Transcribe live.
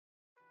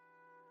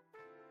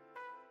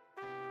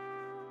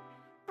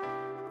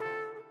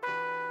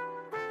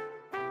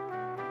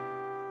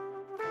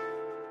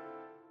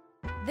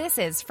This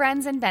is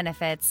Friends and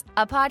Benefits,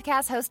 a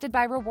podcast hosted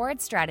by Reward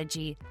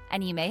Strategy.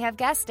 And you may have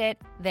guessed it,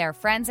 they're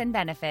Friends and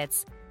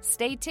Benefits.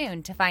 Stay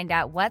tuned to find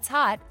out what's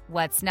hot,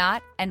 what's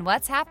not, and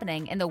what's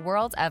happening in the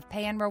world of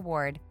pay and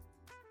reward.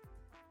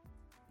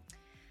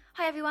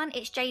 Hi everyone,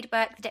 it's Jade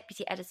Burke, the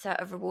Deputy Editor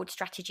of Reward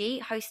Strategy,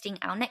 hosting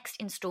our next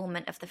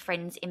instalment of the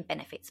Friends in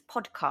Benefits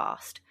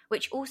podcast,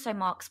 which also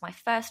marks my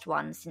first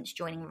one since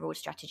joining Reward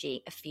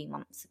Strategy a few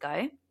months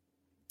ago.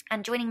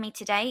 And joining me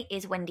today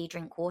is Wendy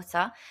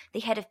Drinkwater, the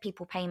Head of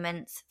People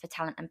Payments for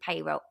Talent and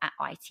Payroll at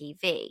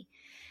ITV.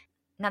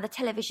 Now, the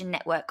television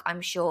network, I'm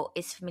sure,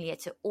 is familiar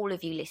to all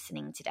of you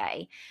listening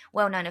today.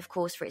 Well known, of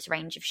course, for its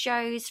range of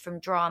shows,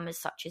 from dramas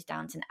such as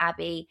Downton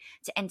Abbey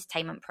to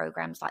entertainment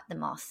programmes like The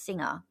Masked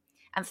Singer.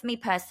 And for me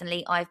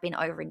personally, I've been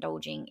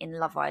overindulging in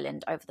Love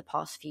Island over the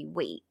past few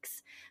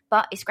weeks.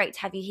 But it's great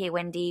to have you here,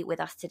 Wendy, with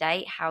us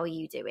today. How are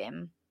you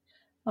doing?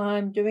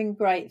 I'm doing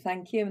great,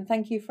 thank you. And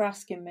thank you for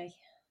asking me.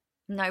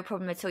 No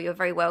problem at all. You're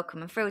very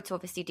welcome. I'm thrilled to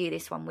obviously do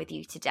this one with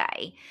you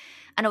today.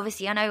 And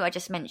obviously, I know I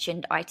just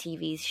mentioned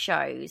ITV's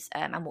shows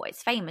and what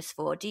it's famous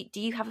for. Do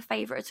you have a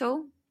favourite at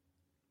all?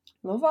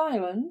 Love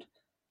Island?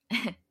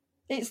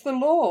 It's the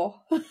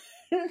law.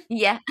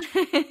 Yeah.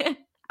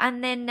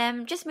 And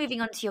then just moving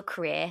on to your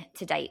career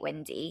to date,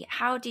 Wendy,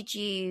 how did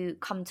you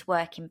come to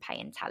work in pay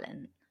and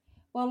talent?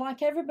 Well,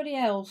 like everybody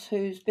else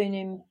who's been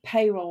in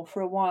payroll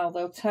for a while,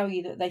 they'll tell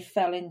you that they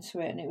fell into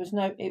it, and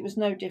it was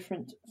no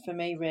different for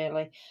me,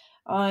 really.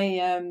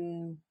 I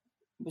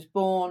was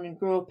born and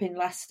grew up in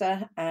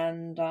Leicester,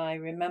 and I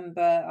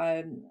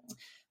remember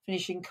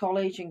finishing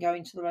college and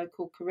going to the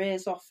local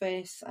careers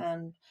office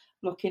and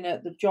looking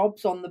at the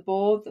jobs on the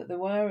board that there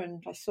were,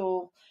 and I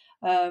saw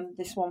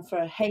this one for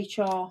a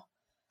HR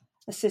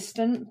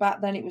assistant.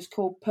 Back then it was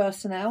called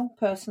personnel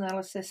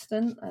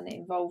assistant, and it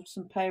involved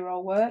some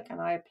payroll work,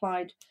 and I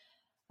applied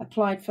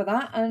for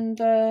that,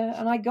 and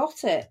I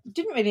got it.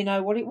 Didn't really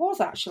know what it was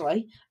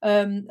actually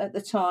at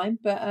the time,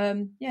 but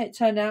yeah, it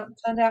turned out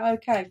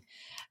okay.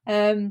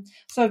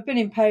 So I've been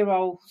in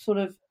payroll sort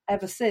of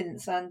ever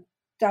since, and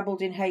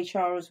dabbled in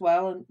HR as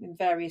well, and in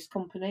various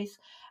companies.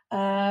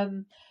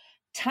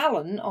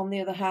 Talent, on the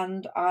other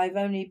hand, I've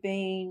only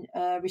been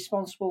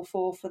responsible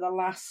for the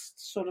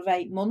last sort of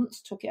 8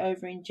 months. Took it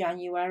over in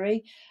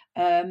January.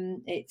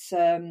 It's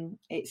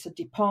a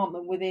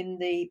department within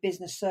the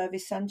Business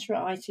Service Centre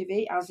at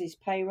ITV, as is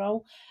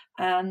payroll,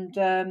 and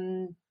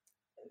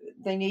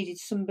they needed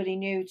somebody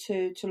new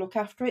to look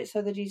after it,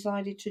 so they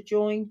decided to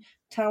join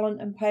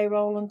talent and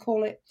payroll and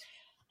call it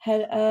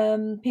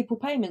People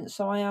Payments.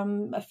 So I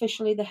am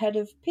officially the head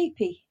of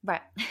PP.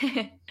 Right.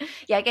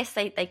 Yeah, I guess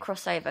they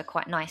cross over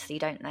quite nicely,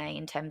 don't they,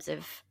 in terms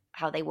of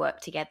how they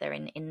work together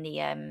in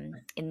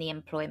the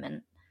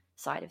employment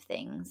side of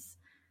things.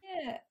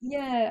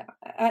 Yeah.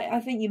 I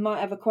think you might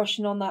have a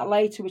question on that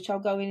later, which I'll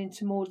go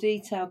into more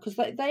detail, because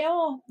they're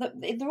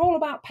all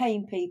about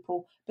paying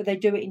people, but they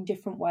do it in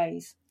different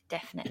ways.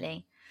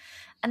 Definitely.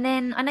 And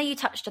then I know you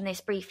touched on this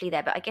briefly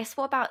there, but I guess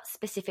what about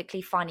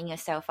specifically finding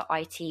yourself at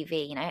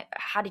ITV? You know,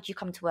 how did you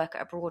come to work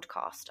at a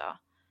broadcaster?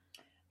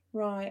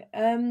 Right.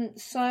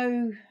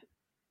 So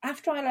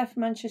after I left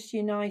Manchester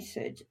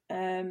United,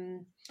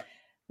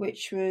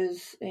 which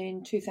was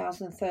in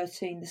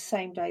 2013, the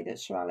same day that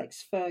Sir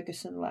Alex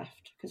Ferguson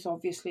left, because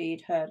obviously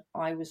he'd heard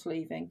I was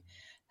leaving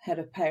head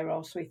of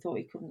payroll, so he thought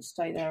he couldn't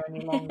stay there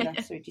any longer,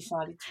 so he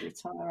decided to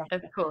retire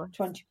after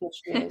 20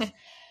 plus years.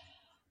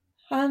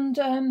 And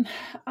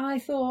I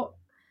thought,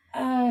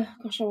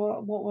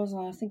 what was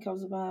I? I think I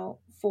was about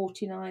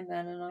 49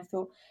 then, and I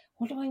thought,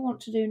 what do I want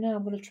to do now?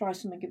 I'm going to try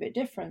something a bit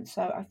different.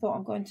 So I thought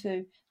I'm going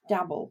to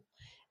dabble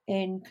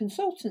in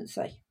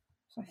consultancy.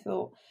 So I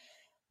thought,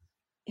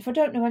 if I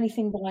don't know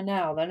anything by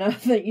now, then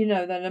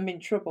then I'm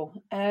in trouble.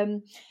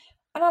 And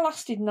I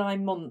lasted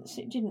 9 months.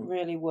 It didn't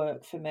really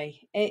work for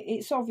me.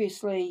 It's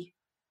obviously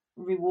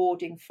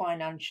rewarding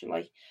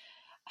financially.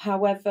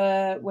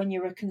 However, when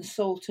you're a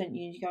consultant,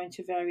 you go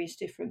into various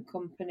different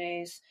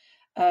companies.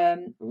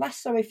 Less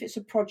so if it's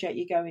a project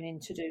you're going in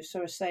to do,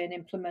 so say an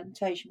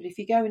implementation. But if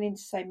you're going in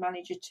to say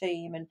manage a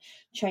team and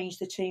change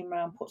the team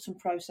around, put some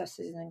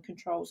processes in and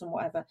controls and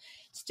whatever,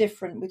 it's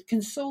different. With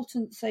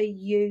consultancy,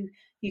 you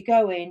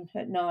go in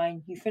at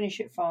 9, you finish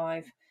at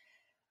 5,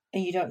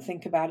 and you don't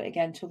think about it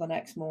again till the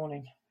next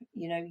morning.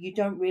 You know, you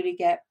don't really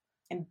get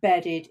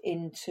embedded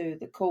into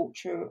the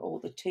culture or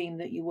the team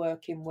that you're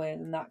working with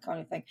and that kind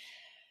of thing.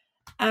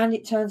 And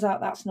it turns out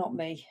that's not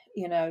me.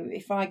 You know,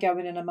 if I go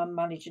in and I'm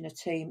managing a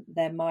team,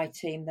 they're my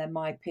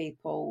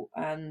people.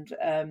 And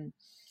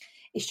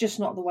it's just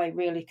not the way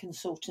really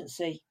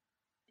consultancy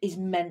is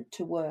meant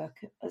to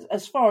work,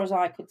 as far as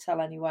I could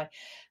tell anyway.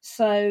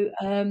 So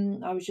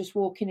I was just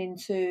walking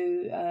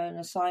into an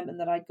assignment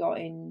that I'd got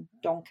in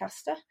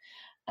Doncaster.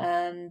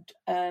 And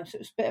so it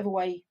was a bit of a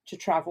way to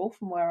travel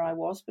from where I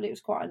was, but it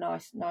was quite a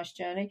nice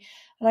journey.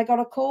 And I got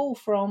a call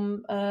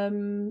from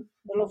the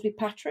lovely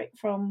Patrick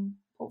from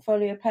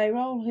Portfolio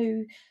Payroll,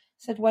 who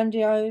said,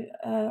 Wendy,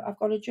 I've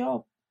got a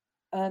job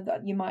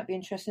that you might be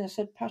interested in. I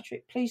said,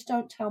 Patrick, please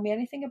don't tell me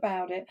anything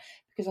about it,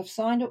 because I've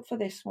signed up for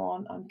this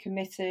one. I'm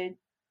committed.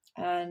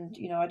 and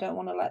I don't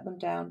want to let them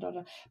down,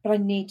 but I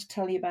need to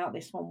tell you about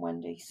this one,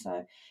 Wendy.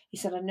 So he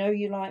said, I know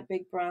you like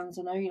big brands,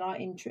 I know you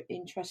like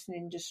interesting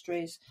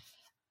industries.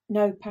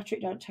 No,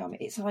 Patrick, don't tell me.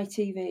 It's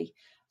ITV.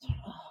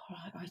 Oh,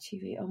 right,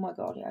 ITV. Oh my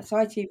God, it's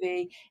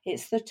ITV.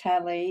 It's the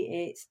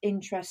telly. It's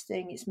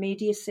interesting. It's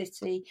Media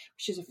City,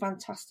 which is a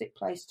fantastic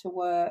place to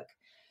work.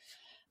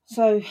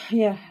 So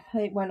yeah,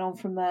 it went on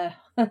from there.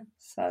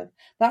 So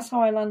that's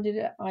how I landed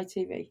at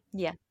ITV.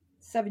 Yeah.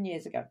 7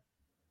 years ago.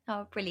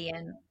 Oh,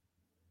 brilliant.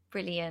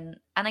 Brilliant.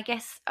 And I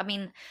guess, I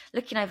mean,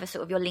 looking over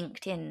sort of your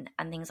LinkedIn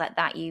and things like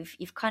that,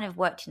 you've kind of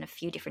worked in a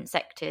few different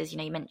sectors.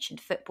 You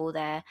mentioned football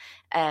there,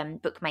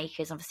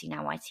 bookmakers, obviously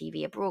now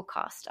ITV, a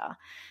broadcaster.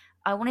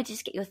 I wanted to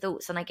just get your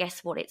thoughts on, I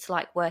guess, what it's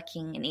like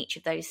working in each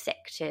of those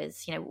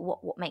sectors.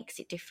 What makes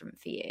it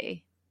different for you?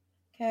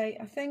 Okay,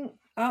 I think,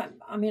 I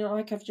mean,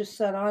 like I've just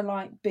said, I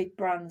like big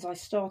brands. I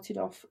started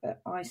off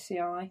at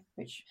ICI,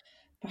 which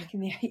back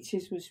in the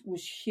 80s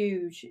was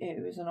huge.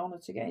 It was an honour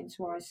to get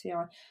into ICI.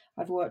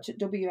 I've worked at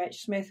WH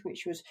Smith,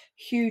 which was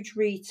huge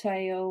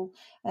retail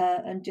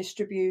and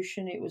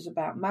distribution. It was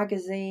about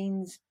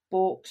magazines,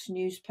 books,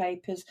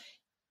 newspapers.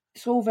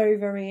 It's all very,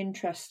 very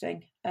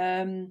interesting.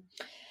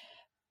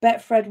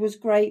 Betfred was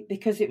great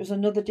because it was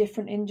another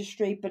different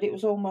industry, but it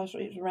was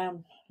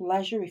around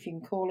leisure, if you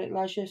can call it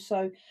leisure.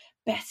 So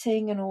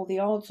betting and all the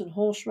odds and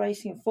horse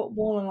racing and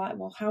football, and like,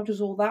 well, how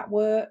does all that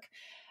work?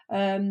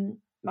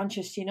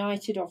 Manchester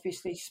United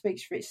obviously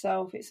speaks for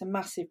itself. It's a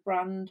massive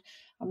brand.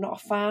 I'm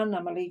not a fan.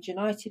 I'm a Leeds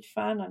United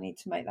fan. I need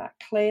to make that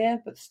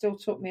clear, but still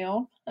took me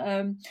on.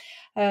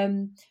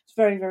 It's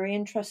very, very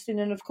interesting.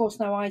 And of course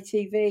now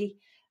ITV,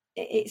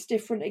 it's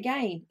different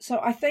again. So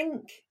I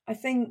think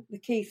the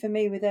key for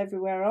me with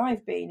everywhere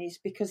I've been is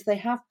because they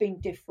have been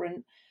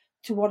different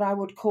to what I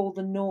would call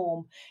the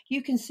norm.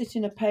 You can sit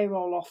in a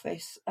payroll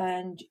office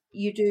and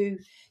you do,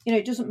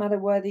 it doesn't matter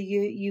whether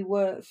you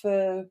work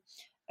for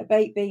a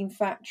baked bean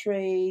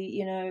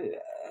factory,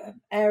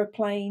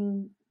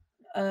 airplane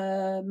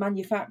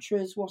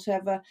manufacturers,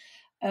 whatever.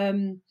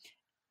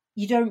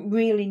 You don't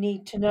really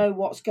need to know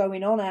what's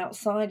going on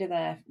outside of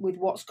there with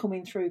what's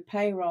coming through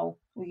payroll.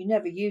 Well, you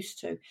never used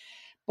to.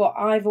 But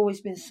I've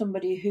always been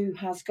somebody who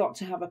has got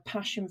to have a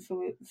passion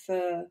for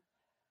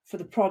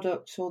the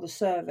product or the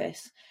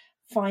service,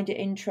 find it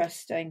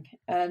interesting,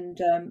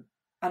 and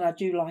I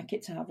do like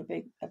it to have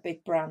a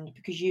big brand,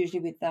 because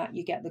usually with that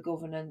you get the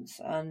governance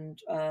and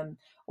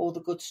all the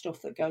good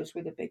stuff that goes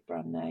with a big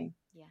brand name.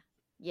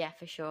 Yeah,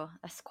 for sure.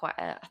 That's quite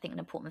I think an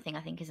important thing,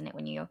 isn't it,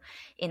 when you're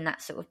in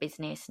that sort of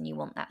business and you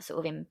want that sort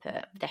of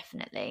input,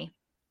 definitely.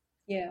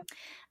 Yeah.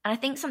 And I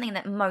think something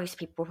that most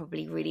people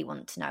probably really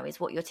want to know is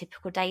what your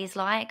typical day is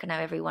like. I know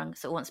everyone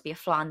sort of wants to be a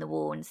fly on the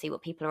wall and see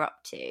what people are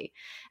up to.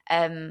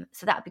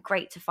 So that would be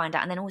great to find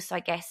out. And then also, I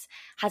guess,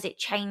 has it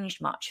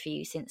changed much for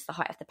you since the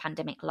height of the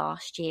pandemic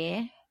last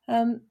year?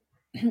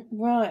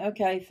 Right,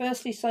 okay.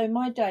 Firstly, so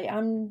my day,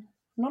 I'm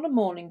not a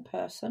morning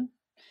person.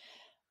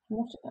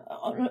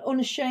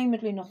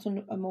 Unashamedly not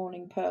a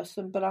morning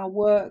person, but I'll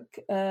work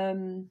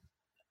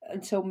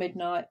until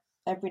midnight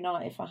every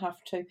night if I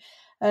have to.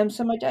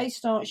 So my day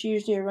starts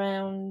usually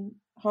around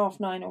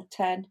 9:30 or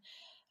 10,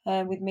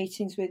 with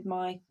meetings with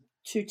my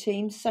two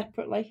teams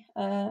separately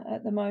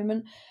at the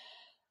moment.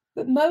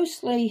 But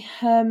mostly,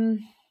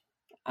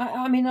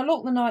 I mean, I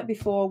look the night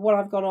before what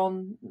I've got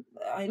on.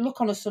 I look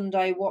on a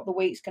Sunday what the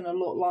week's going to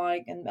look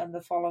like and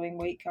the following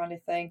week kind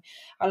of thing.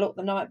 I look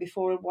the night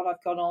before what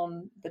I've got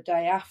on the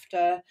day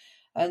after,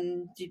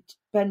 and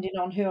depending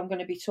on who I'm going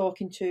to be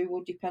talking to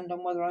will depend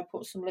on whether I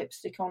put some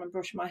lipstick on and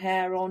brush my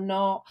hair or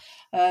not.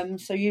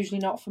 So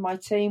usually not for my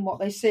team. What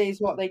they see is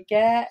what they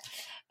get.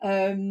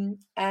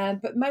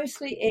 But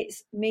mostly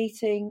it's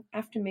meeting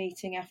after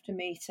meeting after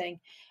meeting.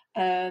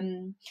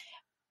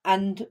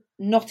 And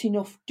not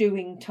enough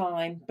doing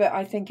time. But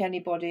I think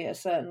anybody at a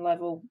certain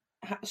level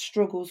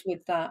struggles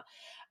with that.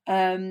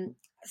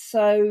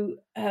 So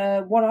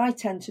what I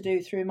tend to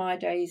do through my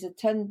day is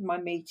attend my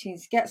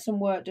meetings, get some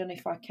work done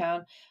if I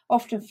can,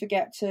 often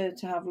forget to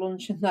have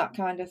lunch and that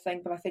kind of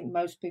thing, but I think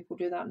most people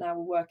do that now,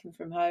 we're working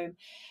from home.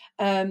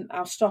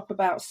 I'll stop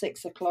about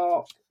 6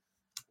 o'clock,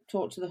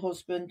 talk to the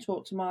husband,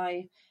 talk to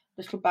my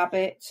little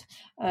Babbitt,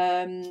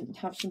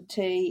 have some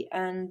tea,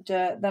 and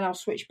then I'll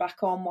switch back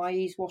on while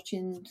he's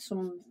watching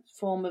some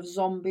form of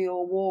zombie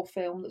or war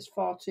film that's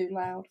far too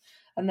loud,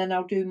 and then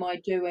I'll do my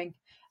doing.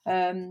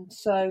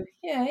 So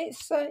yeah,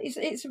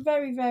 it's a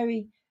very,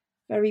 very,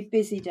 very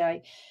busy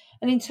day.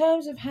 And in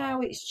terms of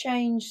how it's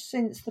changed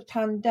since the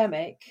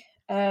pandemic,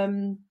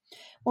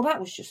 well, that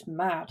was just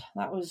mad.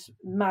 That was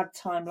mad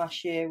time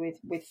last year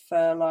with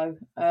furlough,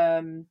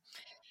 and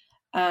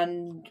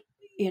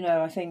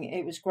I think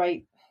it was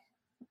great.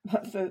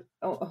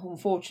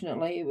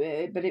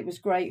 Unfortunately, but it was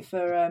great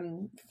for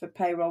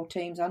payroll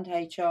teams and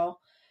HR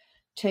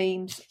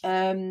teams,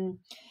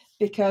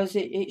 because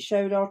it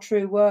showed our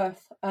true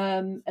worth.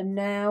 And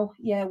now,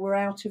 we're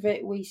out of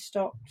it. We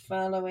stopped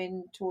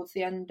furloughing towards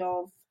the end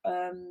of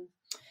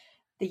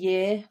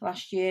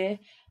last year.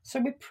 So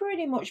we're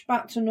pretty much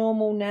back to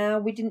normal now.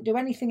 We didn't do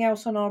anything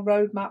else on our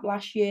roadmap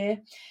last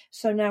year.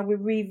 So now we're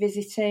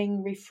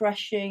revisiting,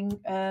 refreshing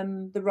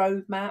the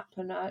roadmap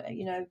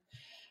and,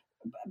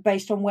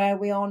 based on where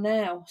we are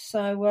now.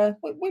 So we're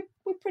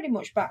pretty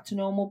much back to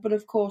normal. But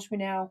of course, we're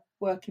now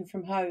working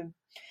from home,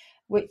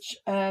 which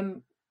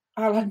I'll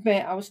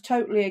admit I was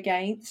totally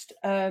against.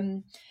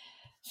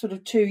 Sort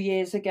of 2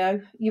 years ago,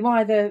 you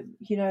either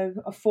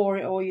are for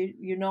it or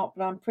you're not.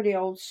 But I'm pretty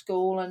old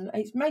school, and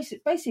it's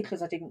basically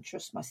because I didn't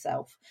trust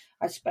myself.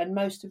 I spend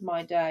most of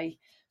my day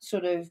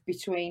sort of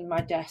between my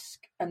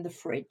desk and the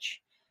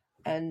fridge,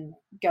 and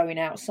going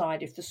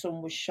outside if the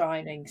sun was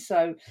shining.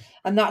 So,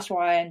 and that's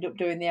why I end up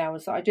doing the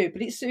hours that I do.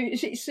 But it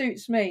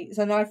suits me,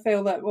 and I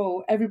feel that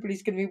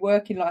everybody's going to be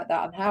working like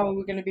that, and how are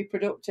we going to be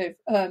productive?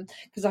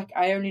 Because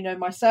I only know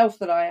myself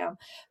that I am.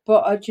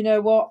 But do you know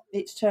what?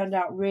 It's turned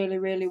out really,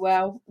 really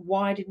well.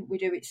 Why didn't we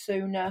do it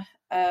sooner?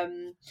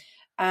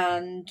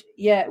 And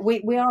yeah,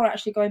 we are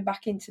actually going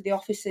back into the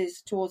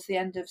offices towards the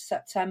end of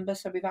September,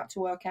 so we've had to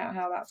work out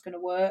how that's going to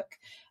work.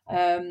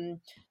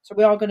 So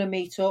we are going to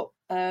meet up.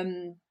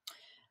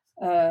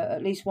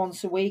 At least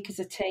once a week as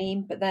a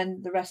team, but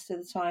then the rest of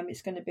the time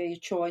it's going to be a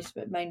choice,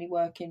 but mainly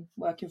working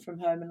from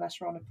home unless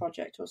we're on a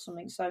project or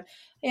something. So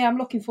yeah, I'm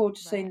looking forward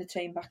to seeing the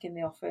team back in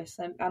the office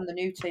and the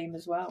new team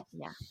as well.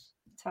 Yeah,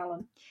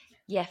 talent.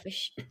 Yeah,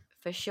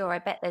 for sure. I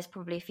bet there's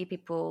probably a few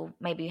people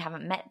maybe you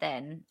haven't met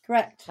then.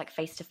 Correct. Like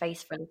face to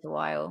face for a little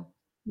while.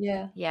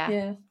 Yeah,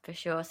 for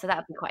sure. So that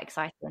would be quite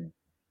exciting.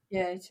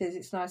 Yeah, it is.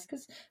 It's nice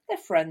because they're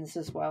friends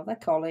as well. They're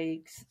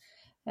colleagues.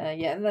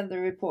 And then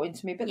they're reporting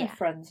to me, but they're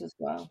friends as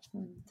well.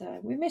 And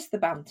we miss the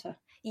banter.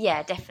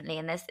 Yeah, definitely.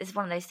 And it's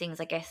one of those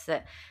things, I guess,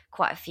 that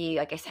quite a few,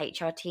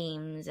 HR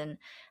teams and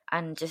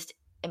just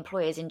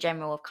employers in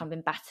general have kind of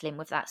been battling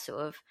with, that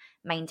sort of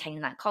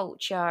maintaining that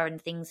culture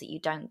and things that you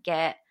don't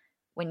get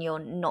when you're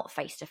not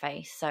face to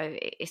face. So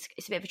it's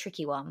a bit of a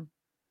tricky one.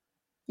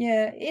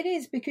 Yeah, it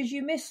is, because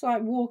you miss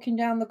like walking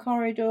down the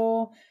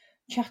corridor,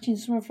 chatting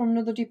to someone from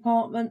another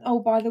department. Oh,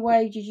 by the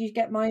way, did you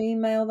get my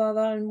email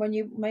and when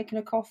you're making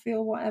a coffee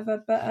or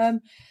whatever?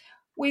 But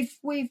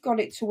we've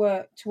got it to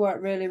work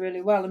really,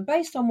 really well. And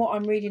based on what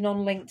I'm reading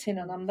on LinkedIn,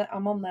 and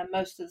I'm on there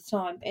most of the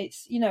time,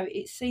 it's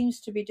it seems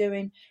to be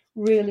doing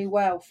really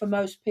well for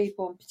most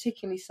people, and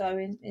particularly so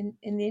in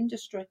the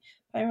industry,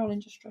 payroll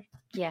industry.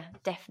 Yeah,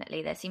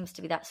 definitely. There seems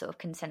to be that sort of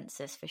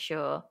consensus for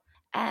sure.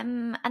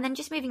 And then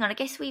just moving on, I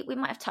guess we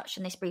might have touched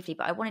on this briefly,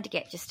 but I wanted to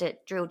get just to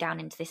drill down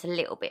into this a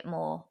little bit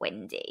more,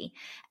 Wendy.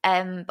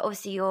 But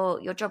obviously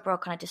your job role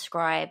kind of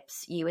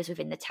describes you as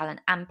within the talent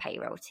and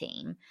payroll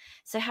team.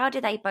 So how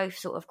do they both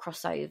sort of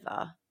cross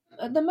over?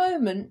 At the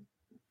moment,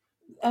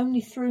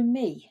 only through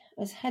me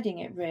as heading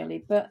it,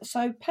 really. But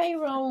so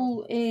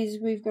payroll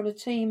we've got a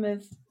team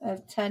of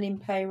 10 in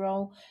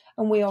payroll,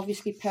 and we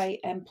obviously pay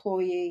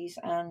employees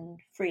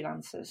and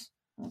freelancers.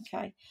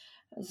 Okay,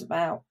 there's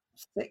about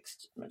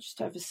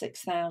just over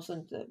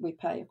 6,000 that we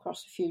pay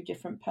across a few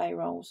different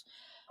payrolls.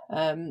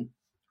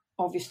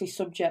 Obviously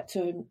subject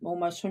to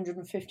almost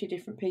 150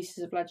 different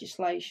pieces of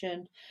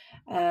legislation.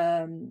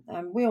 And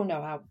we all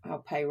know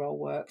how payroll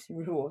works in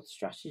reward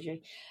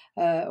strategy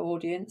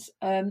audience.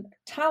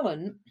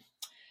 Talent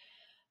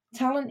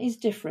is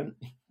different,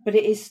 but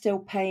it is still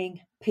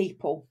paying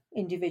people,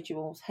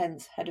 individuals,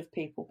 hence head of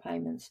people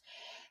payments.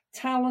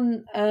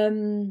 Talent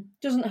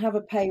doesn't have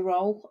a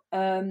payroll.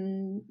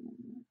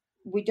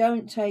 We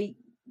don't take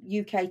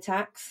UK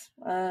tax,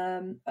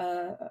 or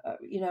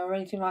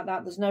anything like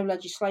that. There's no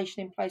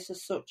legislation in place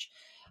as such,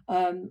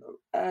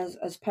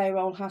 as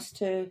payroll has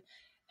to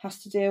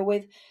deal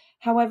with.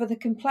 However, the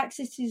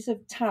complexities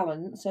of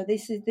talent. So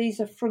these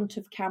are front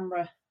of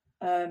camera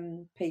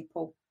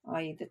people,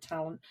 i.e., the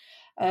talent.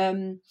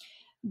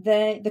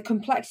 The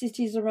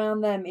complexities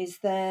around them is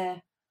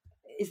their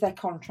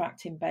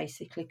contracting,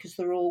 basically, because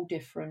they're all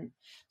different.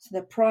 So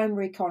the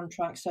primary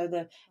contract, so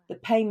the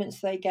payments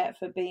they get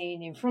for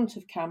being in front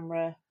of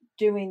camera,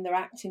 doing their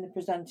acting, the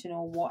presenting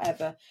or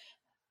whatever,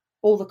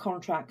 all the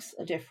contracts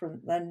are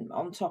different. Then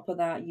on top of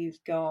that,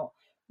 you've got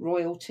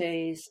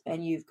royalties,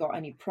 and you've got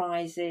any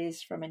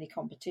prizes from any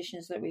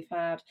competitions that we've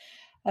had.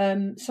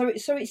 So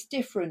it's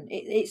different.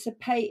 It's a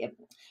pay.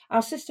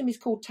 Our system is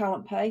called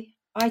Talent Pay.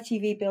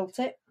 ITV built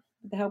it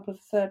with the help of a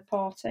third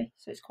party,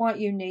 so it's quite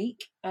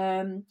unique.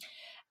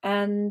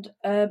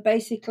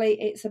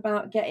 Basically it's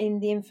about getting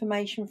the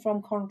information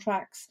from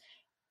contracts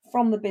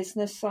from the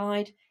business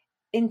side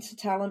into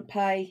Talent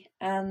Pay,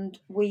 and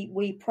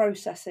we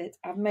process it.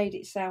 I've made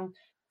it sound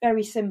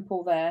very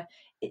simple there.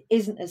 It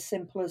isn't as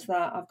simple as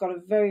that. I've got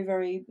a very,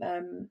 very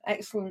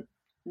excellent,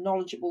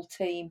 knowledgeable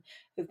team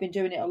who've been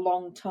doing it a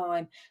long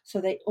time, so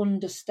they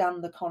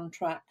understand the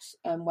contracts,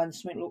 and when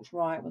something looks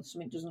right, when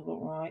something doesn't look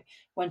right,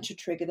 when to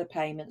trigger the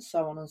payments,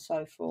 so on and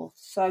so forth.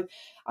 So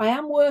I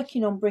am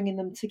working on bringing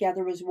them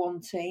together as one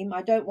team.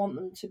 I don't want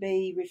them to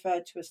be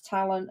referred to as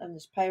talent and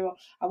as payroll.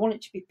 I want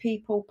it to be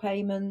people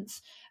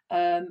payments,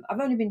 I've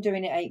only been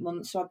doing it 8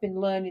 months, so I've been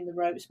learning the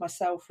ropes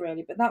myself,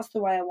 really. But that's the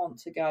way I want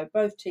to go.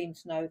 Both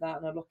teams know that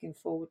and are looking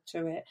forward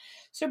to it.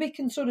 So we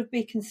can sort of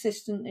be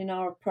consistent in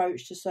our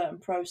approach to certain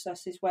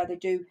processes where they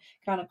do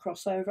kind of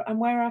cross over, and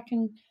where I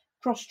can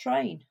cross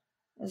train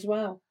as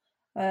well.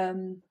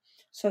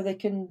 So they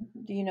can,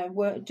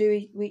 work,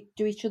 do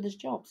each other's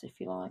jobs, if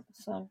you like.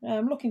 So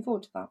I'm looking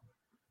forward to that.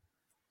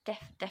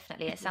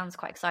 Definitely. It sounds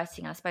quite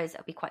exciting. I suppose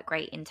that would be quite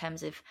great in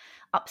terms of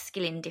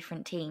upskilling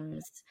different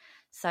teams.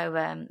 So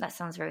that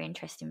sounds very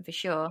interesting for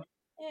sure.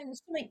 Yeah, and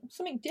it's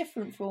something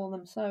different for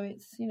them. So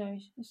it's,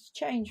 it's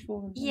change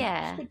for them. So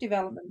Yeah. it's good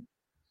development.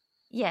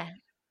 Yeah,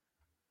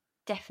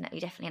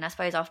 definitely. And I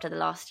suppose after the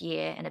last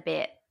year and a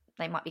bit,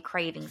 they might be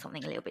craving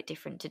something a little bit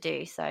different to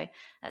do. So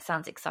that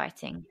sounds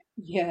exciting.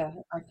 Yeah,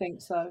 I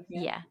think so.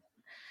 Yeah.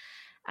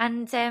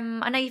 And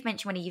I know you've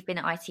mentioned when you've been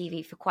at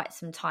ITV for quite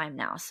some time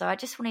now. So I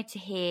just wanted to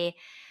hear,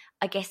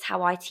 I guess,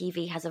 how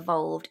ITV has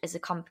evolved as a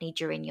company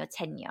during your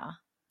tenure.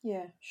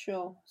 Yeah,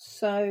 sure.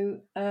 So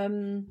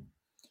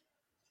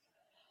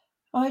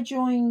I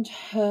joined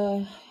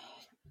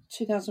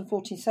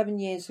 2014, 7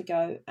 years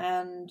ago,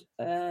 and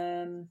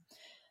the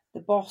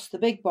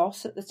big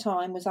boss at the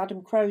time was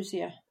Adam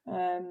Crozier,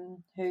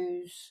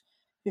 who's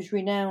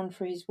renowned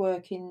for his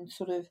work in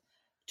sort of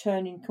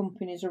turning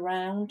companies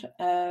around.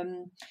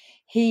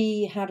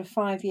 He had a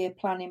 5-year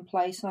plan in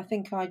place, and I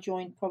think I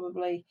joined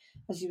probably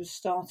as he was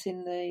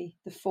starting the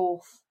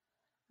 4th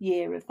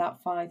year of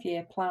that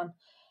 5-year plan.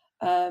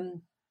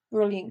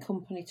 Brilliant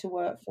company to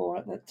work for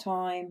at the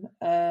time.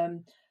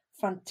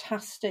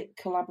 Fantastic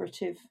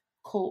collaborative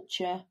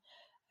culture.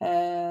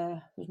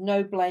 There's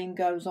no blame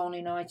goes on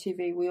in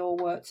ITV. We all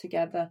work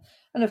together,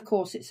 and of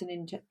course, it's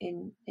an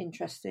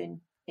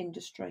interesting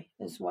industry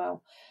as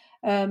well.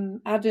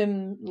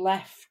 Adam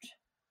left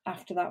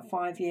after that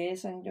 5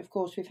 years, and of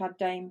course, we've had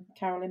Dame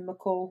Carolyn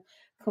McCall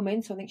come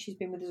in. So I think she's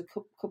been with us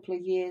a couple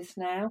of years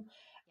now.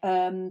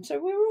 So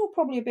we were all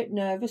probably a bit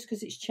nervous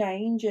because it's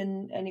change,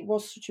 and it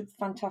was such a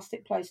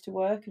fantastic place to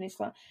work, and it's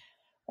like,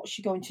 what's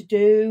she going to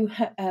do?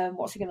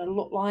 What's it going to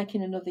look like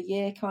in another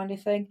year, kind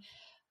of thing.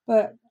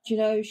 But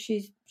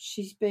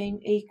she's been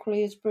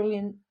equally as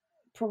brilliant,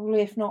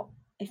 probably if not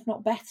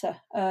better.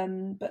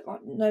 But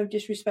like, no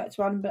disrespect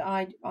to Adam, but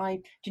I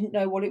didn't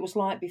know what it was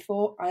like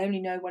before. I only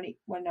know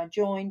when I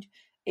joined,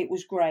 it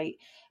was great.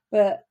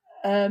 But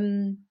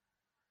Carolyn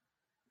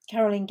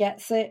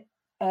gets it.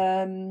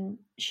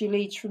 She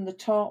leads from the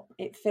top.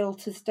 It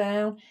filters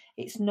down.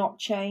 It's not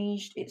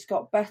changed. It's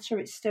got better.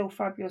 It's still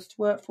fabulous to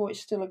work for.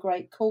 It's still a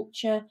great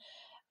culture.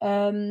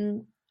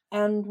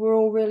 And we're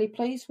all really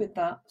pleased with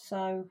that.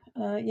 So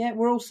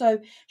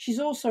she's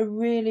also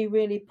really,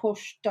 really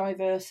pushed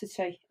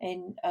diversity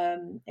in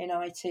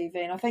ITV.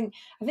 And I think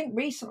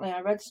recently I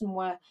read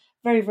somewhere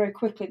very, very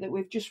quickly that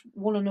we've just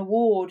won an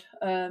award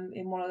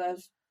in one of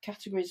those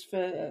categories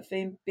for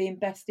being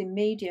best in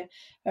media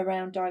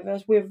around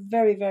diverse. We're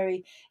very,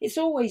 very. It's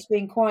always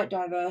been quite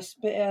diverse,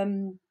 but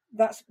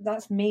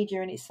that's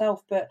media in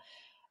itself. But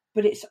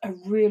it's a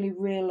really,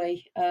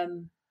 really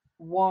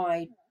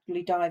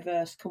widely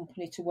diverse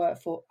company to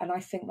work for, and I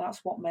think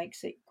that's what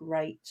makes it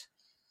great.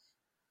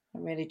 I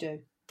really do.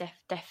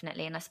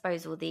 Definitely. And I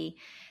suppose all the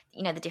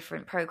the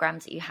different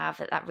programs that you have,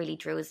 that really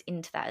drills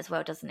into that as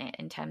well, doesn't it,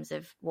 in terms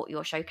of what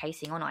you're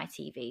showcasing on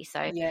ITV.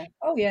 So yeah,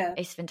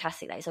 it's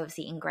fantastic that it's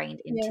obviously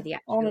ingrained into the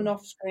actual on and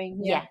off screen.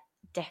 Yeah,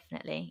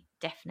 definitely.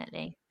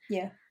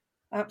 Yeah,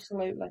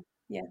 absolutely.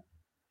 Yeah.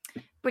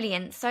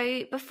 Brilliant.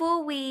 So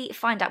before we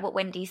find out what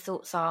Wendy's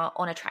thoughts are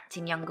on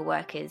attracting younger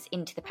workers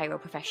into the payroll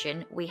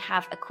profession, we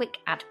have a quick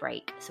ad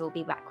break. So we'll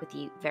be back with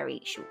you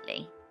very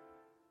shortly.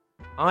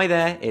 Hi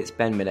there, it's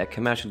Ben Miller,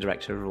 Commercial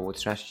Director of Reward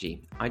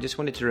Strategy. I just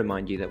wanted to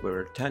remind you that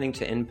we're returning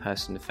to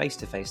in-person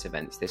face-to-face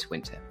events this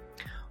winter.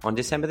 On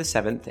December the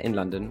 7th in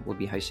London, we'll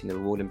be hosting the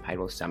Reward and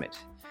Payroll Summit,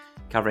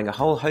 covering a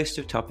whole host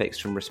of topics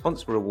from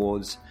responsible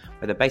rewards,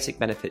 whether basic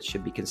benefits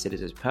should be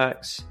considered as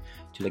perks,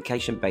 to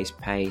location-based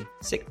pay,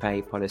 sick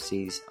pay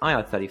policies,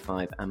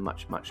 IR35 and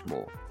much, much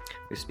more,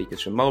 with speakers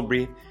from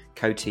Mulberry,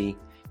 Coty,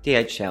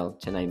 DHL,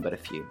 to name but a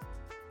few.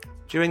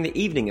 During the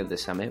evening of the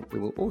summit, we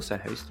will also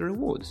host the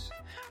rewards,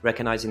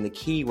 recognising the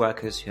key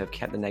workers who have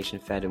kept the nation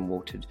fed and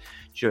watered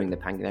during the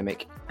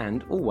pandemic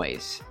and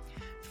always.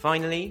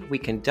 Finally, we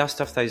can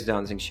dust off those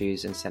dancing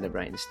shoes and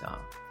celebrate in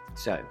style.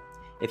 So,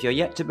 if you're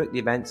yet to book the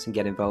events and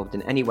get involved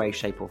in any way,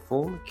 shape or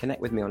form, connect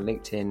with me on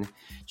LinkedIn,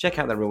 check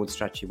out the Reward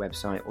Strategy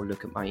website or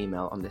look at my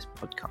email on this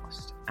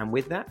podcast. And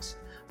with that,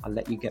 I'll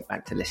let you get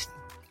back to listening.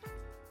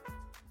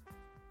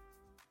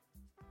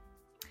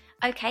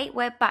 Okay,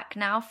 we're back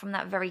now from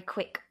that very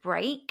quick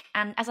break.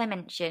 And as I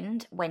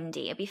mentioned,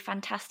 Wendy, it'd be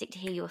fantastic to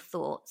hear your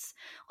thoughts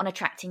on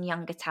attracting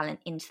younger talent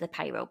into the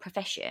payroll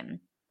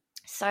profession.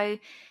 So,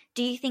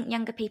 do you think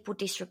younger people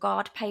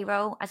disregard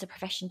payroll as a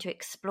profession to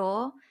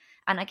explore?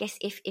 And I guess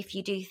if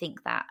you do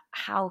think that,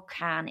 how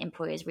can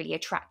employers really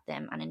attract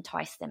them and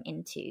entice them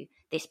into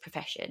this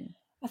profession?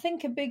 I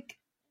think a big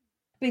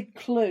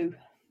clue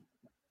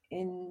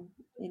in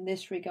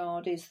this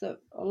regard is that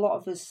a lot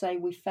of us say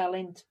we fell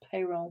into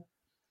payroll.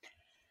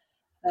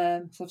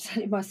 So I've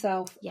said it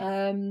myself.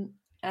 Yeah.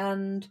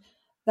 And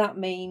that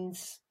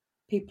means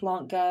people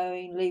aren't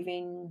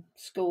leaving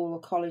school or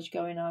college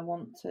going, I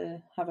want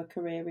to have a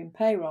career in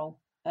payroll.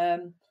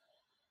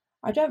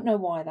 I don't know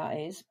why that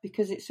is,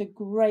 because it's a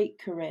great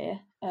career.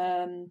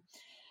 And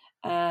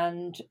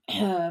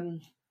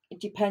it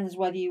depends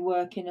whether you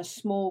work in a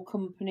small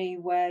company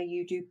where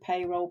you do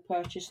payroll,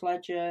 purchase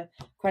ledger,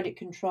 credit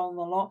control and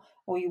a lot,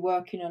 or you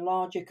work in a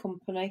larger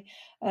company.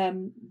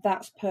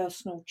 That's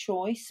personal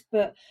choice.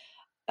 But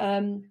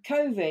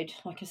COVID,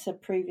 like I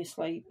said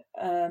previously,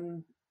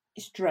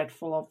 it's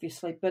dreadful,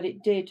 obviously, but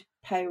it did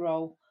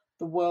payroll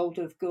the world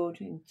of good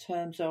in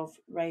terms of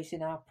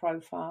raising our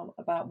profile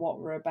about what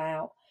we're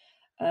about.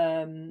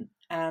 And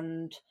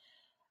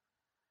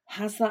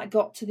has that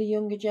got to the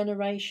younger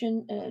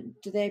generation?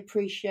 Do they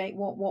appreciate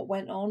what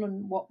went on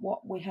and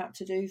what we had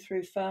to do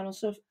through Fernal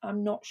stuff?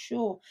 I'm not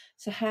sure.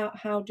 So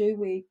how do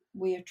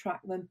we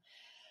attract them?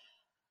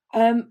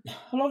 A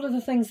lot of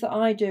the things that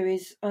I do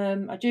is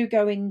I do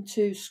go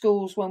into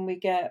schools when we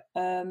get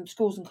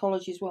schools and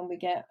colleges when we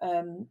get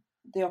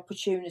the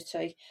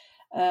opportunity.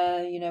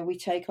 We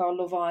take our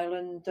Love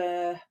Island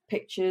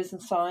pictures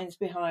and signs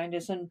behind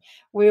us, and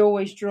we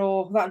always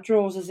draws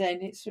us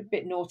in. It's a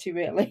bit naughty,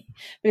 really,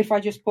 but if I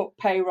just put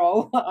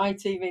payroll at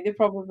ITV, they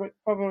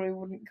probably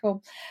wouldn't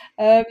come.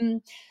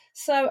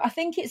 So I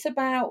think it's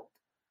about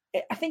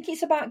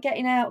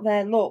getting out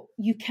there. Look,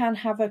 you can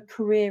have a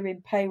career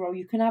in payroll.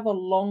 You can have a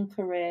long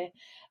career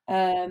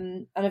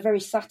and a very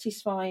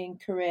satisfying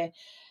career.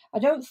 I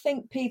don't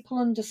think people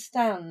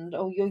understand,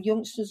 or your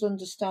youngsters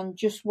understand,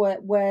 just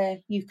where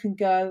you can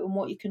go and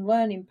what you can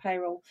learn in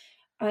payroll.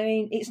 I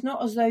mean, it's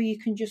not as though you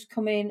can just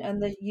come in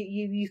and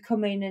you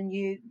come in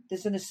and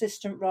there's an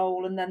assistant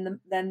role, and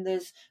then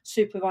there's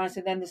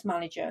supervisor, then there's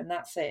manager, and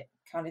that's it,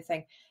 kind of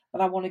thing.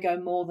 But I want to go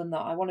more than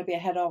that. I want to be a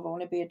head of. I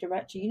want to be a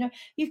director.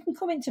 You can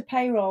come into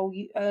payroll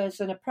as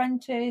an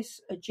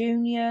apprentice, a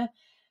junior,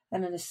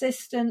 and an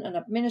assistant, an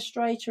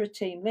administrator, a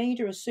team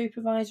leader, a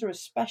supervisor, a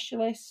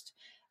specialist,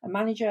 a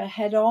manager, a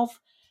head of.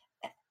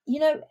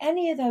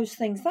 Any of those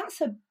things. That's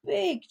a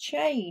big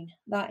chain,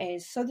 that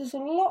is. So there's a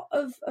lot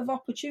of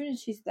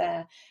opportunities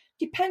there,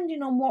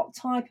 depending on what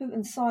type of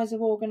and size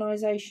of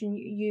organisation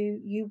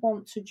you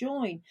want to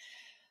join.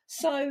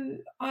 So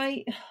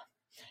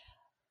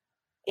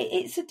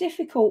it's a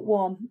difficult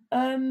one.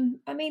 I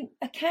mean,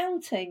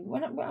 accounting.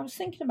 When I was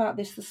thinking about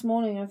this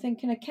morning, I'm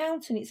thinking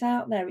accounting. It's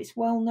out there. It's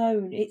well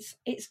known.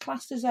 It's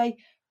classed as a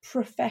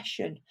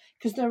profession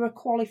because there are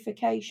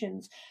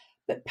qualifications.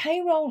 But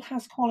payroll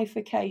has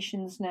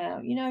qualifications now.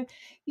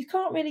 You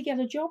can't really get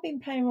a job in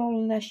payroll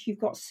unless you've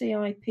got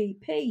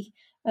CIPP,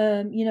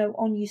 on your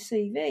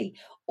CV,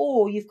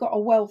 or you've got a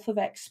wealth of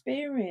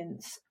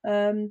experience.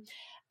 And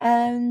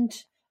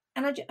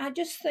I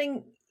just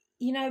think,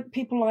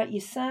 people like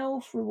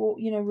yourself,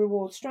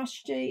 Reward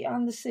Strategy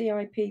and the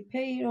CIPP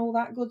and all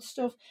that good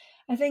stuff.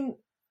 I think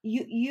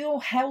you're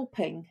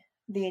helping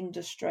the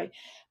industry,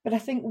 but I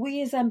think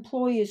we as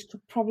employers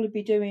could probably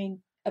be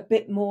doing a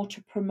bit more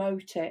to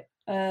promote it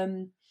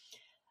and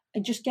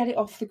just get it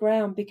off the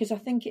ground, because I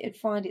think it'd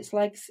find its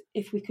legs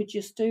if we could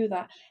just do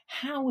that.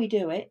 How we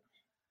do it,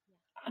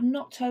 I'm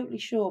not totally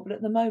sure, but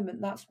at the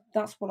moment that's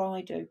what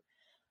I do.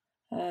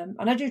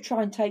 And I do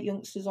try and take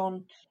youngsters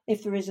on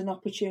if there is an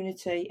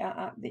opportunity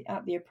at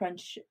the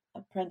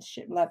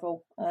apprenticeship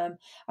level.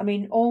 I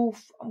mean,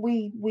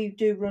 we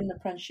do run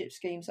apprenticeship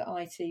schemes at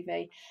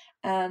ITV,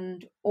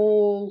 and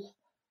all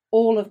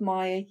of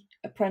my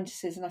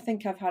apprentices, and I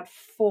think I've had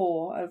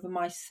 4 over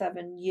my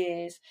 7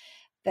 years,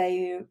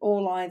 they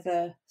all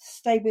either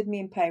stay with me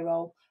in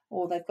payroll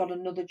or they've got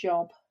another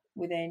job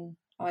within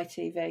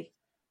ITV.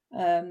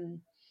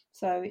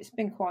 So it's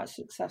been quite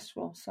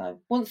successful. So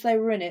once they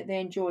were in it, they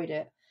enjoyed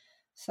it.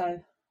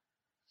 So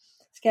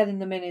it's getting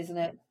them in, isn't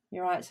it?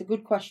 You're right. It's a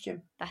good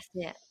question. That's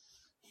it.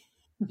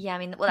 Yeah, I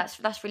mean, well,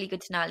 that's really good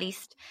to know. At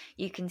least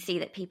you can see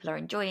that people are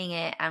enjoying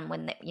it, and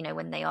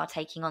when they are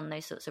taking on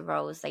those sorts of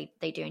roles, they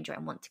do enjoy it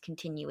and want to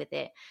continue with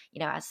it,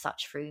 as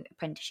such, through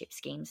apprenticeship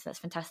schemes. So that's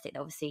fantastic that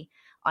obviously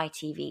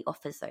ITV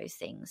offers those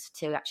things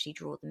to actually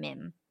draw them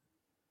in.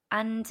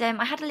 And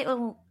I had a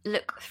little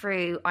look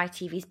through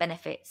ITV's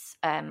benefits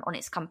on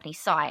its company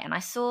site, and I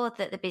saw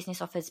that the business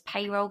offers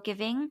payroll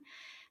giving.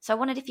 So I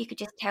wondered if you could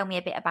just tell me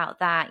a bit about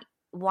that,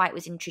 why it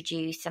was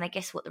introduced, and I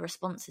guess what the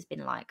response has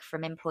been like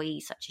from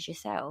employees such as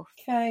yourself.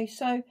 Okay,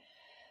 so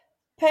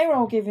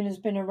payroll giving has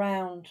been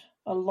around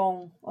a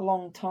long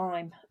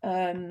time.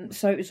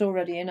 So it was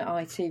already in at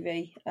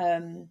ITV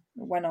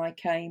when I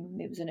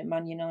came. It was in at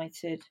Man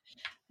United.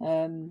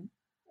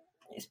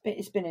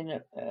 It's been in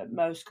at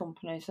most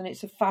companies, and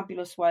it's a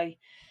fabulous way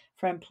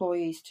for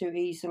employees to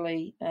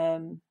easily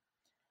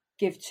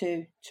give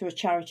to a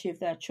charity of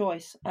their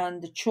choice.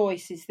 And the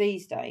choices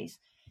these days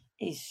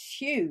is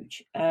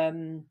huge.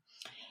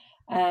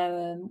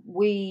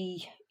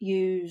 We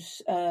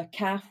use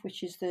CAF,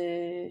 which is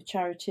the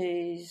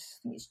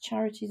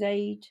Charities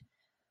Aid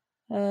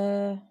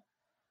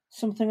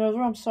something or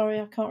other. I'm sorry,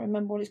 I can't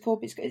remember what it's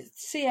called. But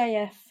it's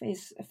CAF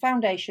is a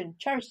foundation,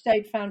 Charity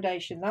Aid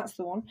Foundation. That's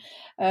the one.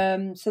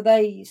 So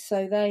they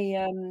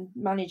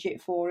manage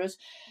it for us.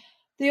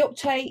 The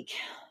uptake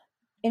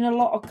in a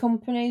lot of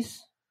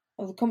companies,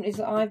 or the companies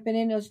that I've been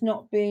in, has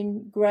not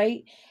been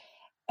great.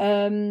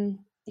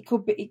 It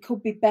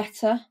could be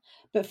better,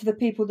 but for the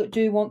people that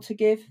do want to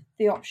give,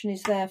 the option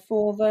is there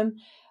for them.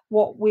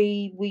 What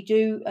we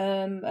do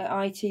at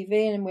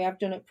ITV, and we have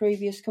done at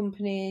previous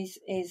companies,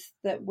 is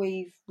that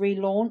we've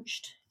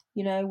relaunched.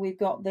 We've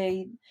got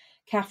the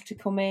CAF to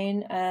come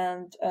in,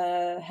 and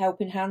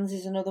Helping Hands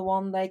is another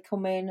one. They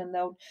come in and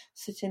they'll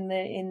sit in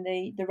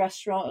the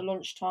restaurant at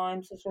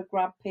lunchtime, so we'll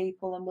grab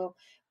people and we'll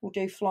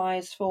do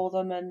flyers for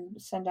them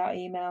and send out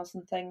emails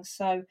and things.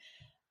 So,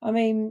 I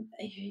mean,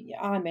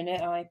 I'm in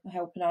it. I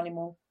help an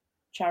animal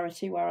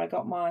charity where I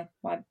got my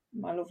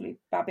lovely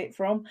Babbitt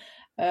from.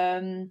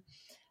 So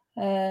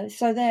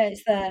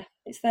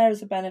it's there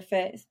as a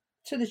benefit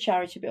to the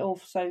charity, but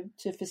also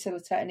to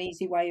facilitate an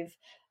easy way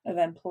of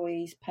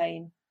employees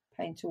paying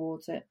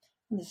towards it.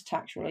 And there's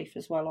tax relief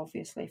as well,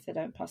 obviously, if they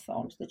don't pass that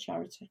on to the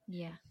charity.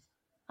 Yeah.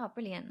 Oh,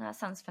 brilliant. That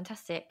sounds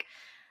fantastic.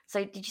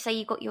 So did you say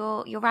you got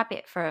your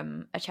rabbit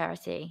from a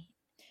charity?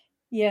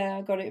 Yeah,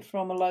 I got it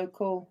from a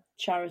local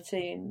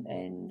charity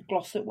in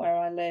Glossop where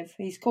I live.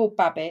 He's called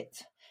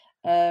Babbitt.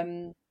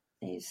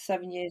 He's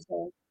 7 years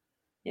old.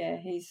 Yeah,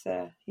 he's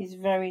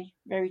very,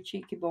 very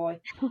cheeky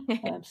boy.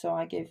 So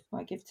I give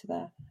to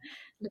there.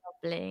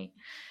 Lovely.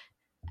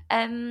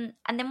 And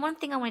then one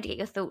thing I wanted to get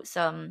your thoughts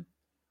on,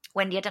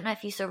 Wendy, I don't know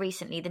if you saw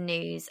recently the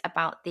news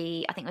about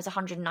I think it was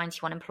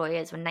 191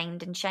 employers were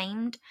named and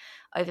shamed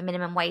over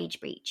minimum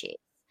wage breaches.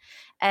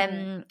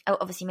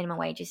 Obviously, minimum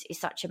wage is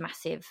such a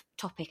massive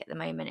topic at the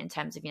moment in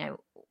terms of,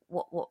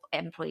 what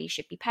employees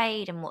should be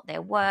paid and what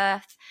they're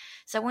worth.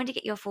 So I wanted to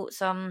get your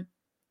thoughts on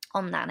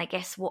that, and I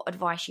guess what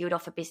advice you would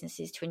offer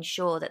businesses to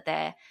ensure that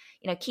they're,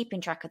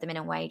 keeping track of the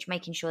minimum wage,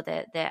 making sure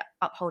that they're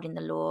upholding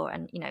the law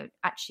and,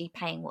 actually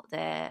paying what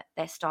their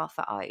staff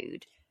are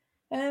owed.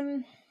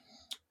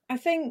 I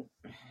think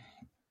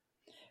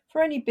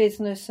for any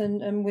business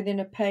and within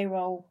a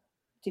payroll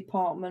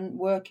department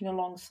working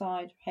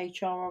alongside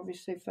HR,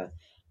 obviously for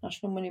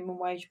national minimum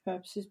wage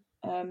purposes,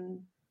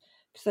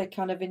 because they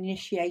kind of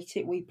initiate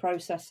it, we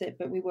process it,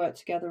 but we work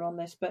together on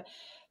this. But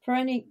for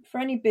any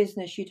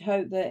business, you'd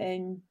hope that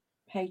in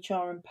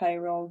HR and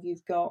payroll,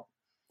 you've got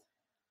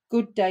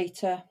good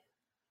data,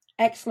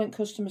 excellent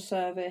customer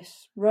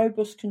service,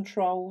 robust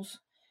controls,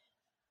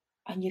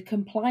 and you're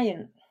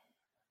compliant.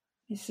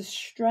 It's as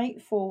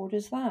straightforward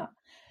as that.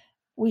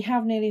 We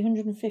have nearly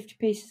 150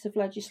 pieces of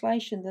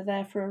legislation. They're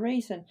there for a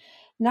reason.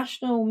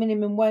 National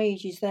minimum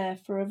wage is there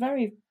for a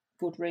very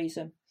good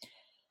reason.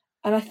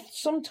 And I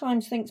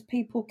sometimes think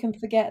people can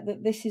forget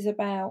that this is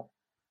about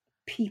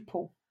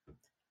people.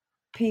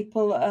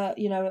 People, at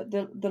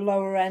the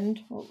lower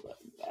end of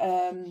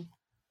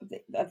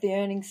the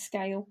earnings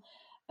scale.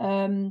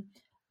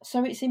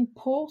 So it's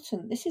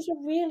important. This is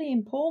a really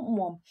important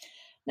one.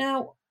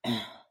 Now,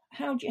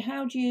 how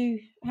do you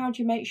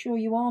make sure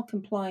you are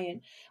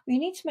compliant? Well, you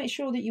need to make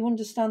sure that you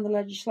understand the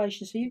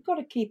legislation. So you've got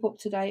to keep up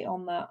to date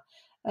on that.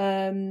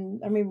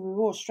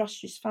 Reward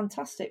strategy is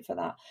fantastic for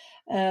that.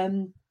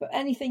 But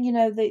anything,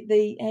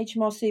 the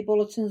HMRC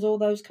bulletins, all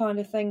those kind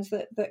of things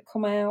that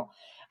come out.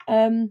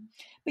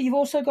 But you've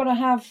also got to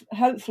have,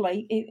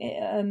 hopefully,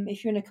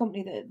 if you're in a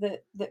company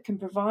that can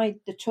provide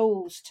the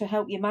tools to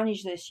help you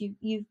manage this,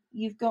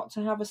 you've got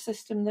to have a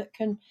system that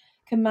can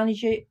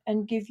manage it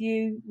and give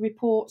you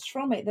reports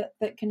from it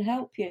that can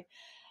help you.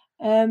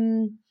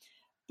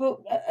 But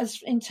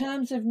as in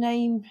terms of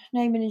naming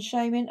and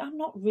shaming, I'm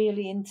not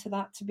really into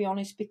that, to be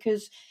honest,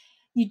 because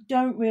you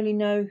don't really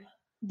know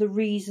the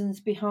reasons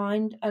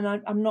behind, and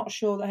I'm not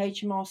sure that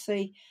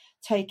HMRC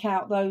take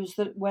out those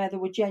where there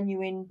were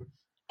genuine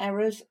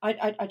errors.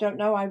 I don't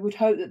know. I would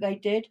hope that they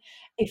did.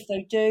 If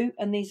they do,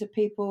 and these are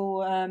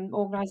people,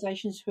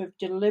 organisations who have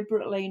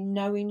deliberately,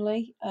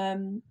 knowingly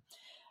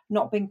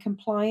not been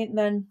compliant,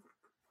 then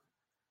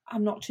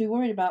I'm not too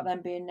worried about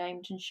them being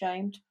named and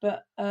shamed.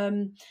 But at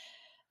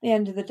the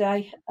end of the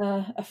day,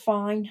 a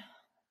fine,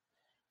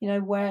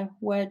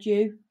 where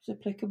due is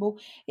applicable.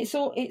 It's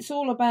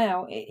all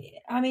about.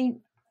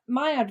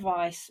 My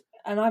advice,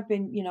 and I've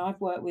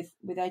worked with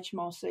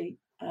HMRC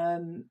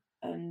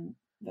and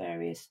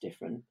various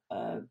different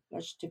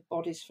legislative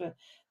bodies for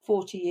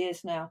 40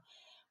 years now.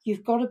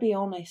 You've got to be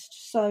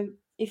honest. So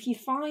if you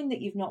find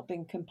that you've not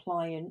been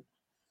compliant,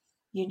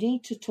 you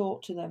need to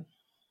talk to them.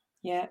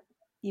 Yeah.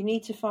 You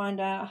need to find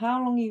out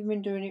how long you've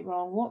been doing it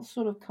wrong, what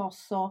sort of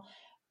costs are.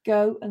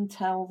 Go and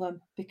tell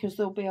them, because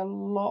they'll be a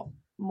lot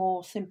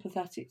more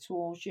sympathetic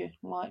towards you,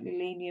 lightly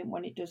lenient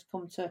when it does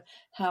come to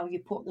how you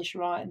put this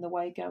right in the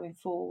way going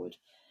forward.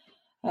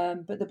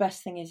 But the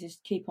best thing is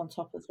keep on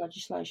top of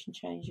legislation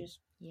changes.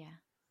 Yeah.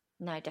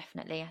 No,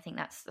 definitely. I think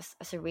that's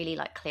a really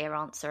clear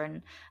answer,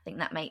 and I think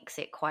that makes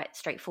it quite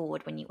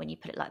straightforward when you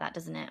put it like that,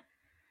 doesn't it?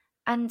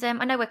 And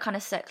I know we're kind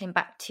of circling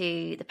back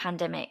to the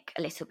pandemic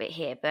a little bit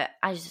here, but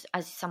as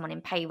someone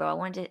in payroll, I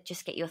wanted to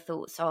just get your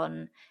thoughts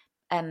on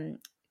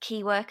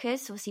key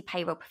workers. Obviously,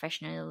 payroll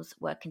professionals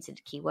were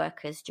considered key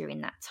workers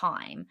during that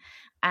time.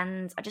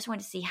 And I just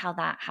wanted to see how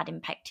that had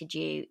impacted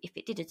you, if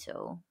it did at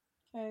all.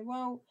 Okay,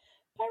 well,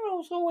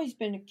 payroll's always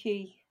been a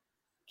key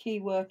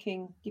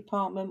working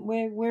department.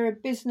 We're a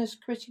business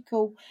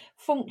critical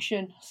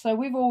function, so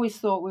we've always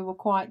thought we were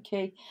quite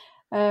key.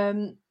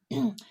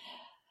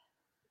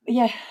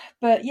 Yeah,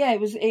 but yeah, it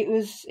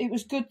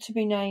was good to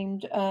be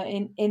named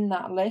in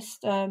that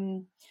list.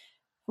 For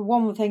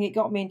one thing, it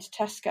got me into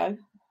Tesco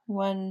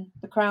when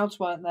the crowds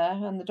weren't there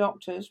and the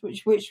doctors,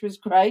 which was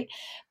great.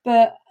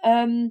 But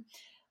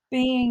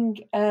being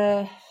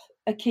a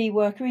key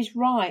worker is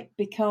right,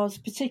 because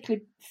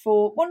particularly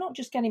for, well, not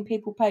just getting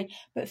people paid,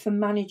 but for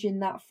managing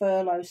that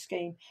furlough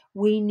scheme,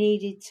 we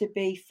needed to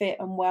be fit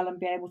and well and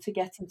be able to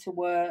get into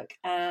work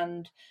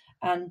and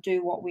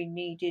do what we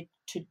needed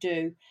to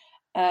do.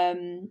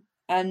 And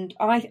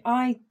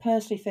I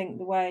personally think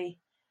the way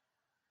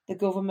the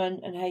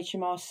government and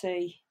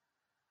HMRC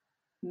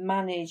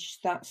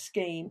managed that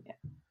scheme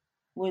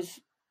was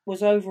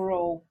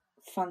overall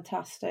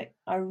fantastic.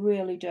 I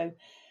really do.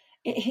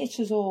 It hit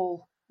us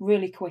all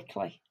really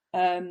quickly.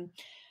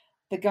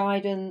 The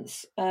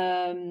guidance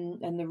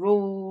and the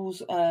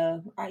rules,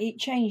 it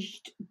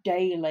changed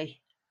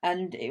daily,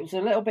 and it was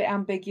a little bit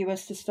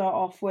ambiguous to start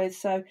off with.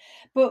 So,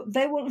 but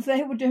they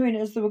were doing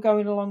it as they were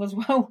going along as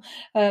well,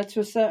 to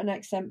a certain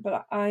extent.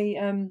 But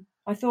I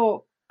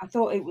thought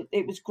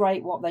it was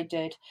great what they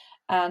did,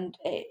 and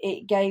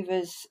it gave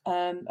us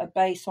a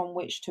base on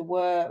which to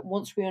work.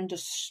 Once we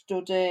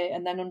understood it,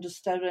 and then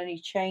understood any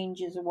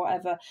changes or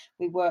whatever,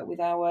 we worked with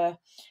our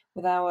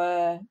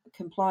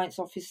compliance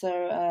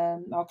officer,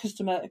 our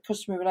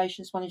customer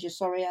relations manager,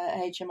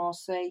 at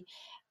HMRC.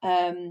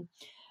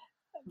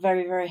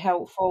 Very, very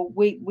helpful.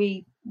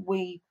 We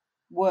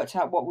worked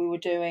out what we were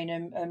doing,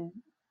 and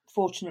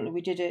fortunately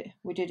we did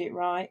it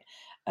right.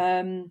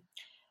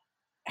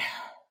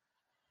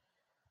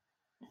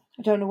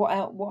 I don't know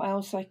what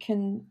else I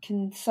can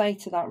say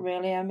to that,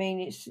 really. I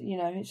mean, it's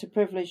it's a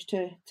privilege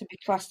to be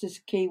classed as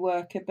a key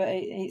worker, but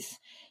it's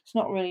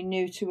not really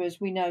new to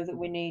us. We know that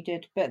we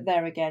needed, but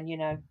there again,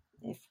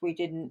 if we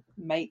didn't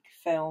make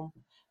film,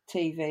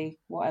 TV,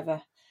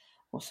 whatever,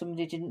 or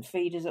somebody didn't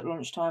feed us at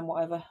lunchtime,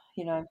 whatever,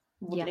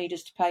 wouldn't need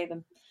us to pay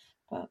them.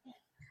 But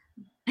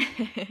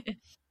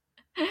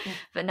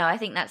but no, I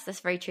think that's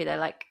very true though.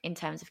 Like, in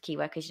terms of key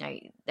workers,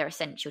 they're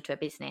essential to a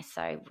business,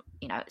 so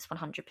it's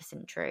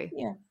 100% true.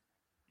 Yeah.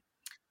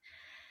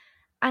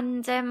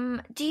 And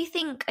do you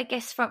think, I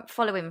guess,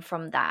 following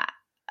from that,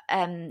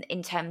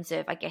 in terms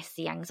of, I guess,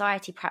 the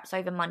anxiety perhaps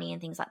over money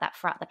and things like that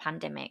throughout the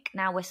pandemic,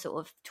 now we're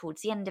sort of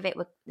towards the end of it,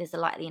 there's a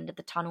light at the end of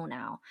the tunnel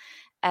now.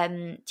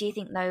 Do you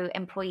think, though,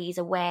 employees'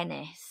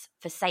 awareness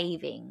for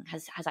saving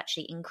has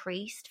actually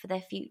increased for their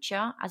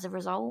future as a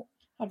result?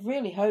 I'd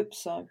really hope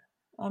so.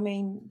 I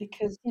mean,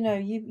 because,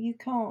 you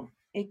can't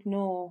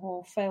ignore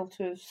or fail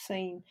to have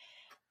seen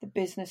the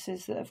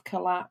businesses that have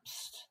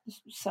collapsed,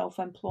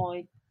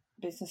 self-employed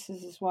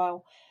businesses as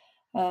well.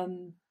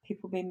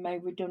 People being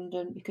made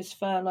redundant because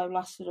furlough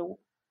lasted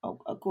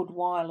a good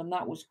while, and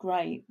that was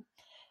great.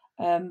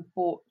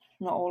 But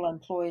not all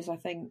employees, I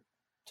think,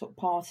 took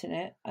part in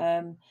it.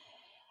 And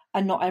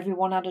not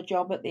everyone had a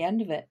job at the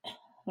end of it.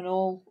 And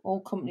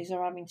all companies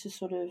are having to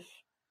sort of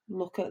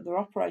look at their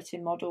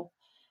operating model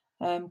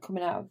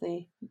coming out of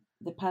the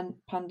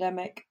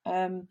pandemic.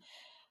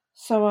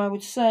 So I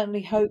would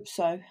certainly hope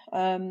so.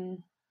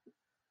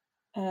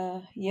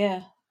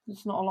 Yeah,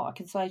 there's not a lot I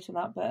can say to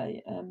that, but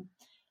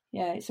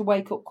yeah, it's a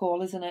wake-up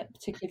call, isn't it?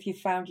 Particularly if you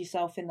found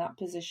yourself in that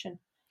position.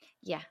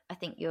 Yeah, I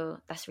think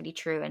that's really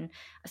true. And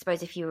I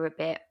suppose if you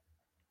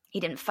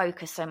didn't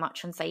focus so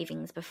much on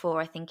savings before,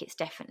 I think it's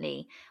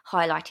definitely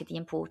highlighted the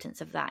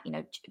importance of that,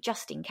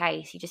 just in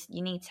case.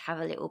 You need to have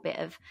a little bit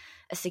of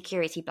a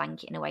security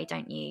blanket in a way,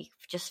 don't you?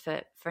 Just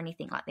for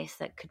anything like this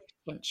that could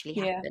potentially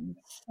happen.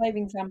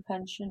 Savings and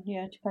pension,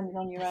 depending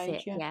on your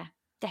age. Yeah,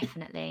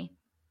 definitely.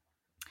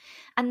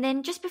 And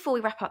then just before we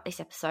wrap up this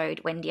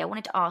episode, Wendy, I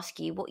wanted to ask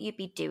you what you'd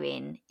be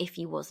doing if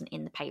you wasn't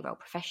in the payroll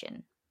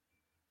profession.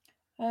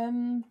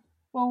 Well,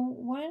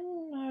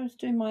 when I was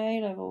doing my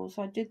A-levels,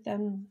 I did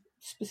them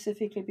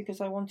specifically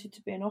because I wanted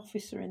to be an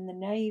officer in the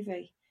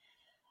Navy.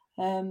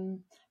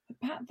 But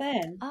back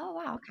then, oh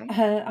wow,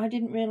 okay, I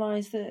didn't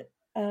realise that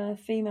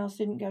females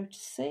didn't go to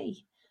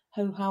sea.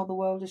 How the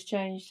world has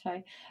changed,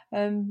 hey.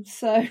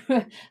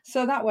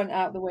 So that went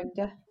out the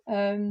window.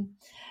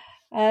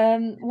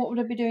 What would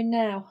I be doing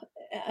now?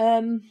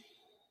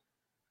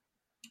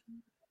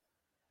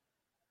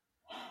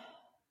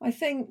 I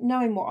think,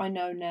 knowing what I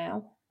know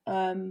now,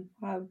 I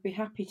would be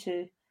happy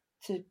to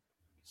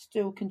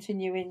still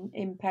continue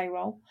in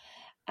payroll,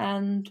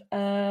 and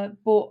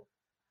but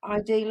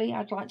ideally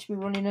I'd like to be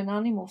running an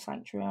animal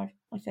sanctuary.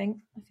 I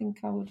think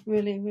I would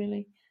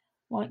really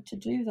like to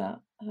do that.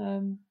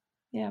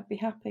 Yeah, I'd be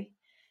happy.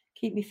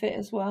 Keep me fit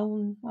as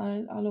well,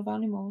 and I love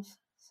animals,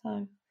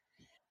 so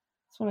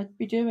that's what I'd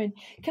be doing.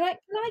 Can I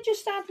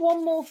just add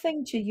one more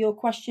thing to your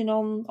question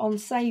on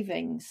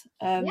savings?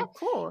 Yeah, of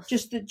course.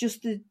 Just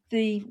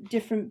the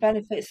different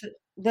benefits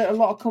that a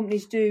lot of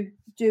companies do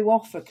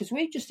offer, because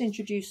we've just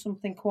introduced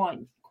something quite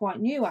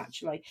new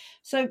actually.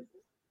 So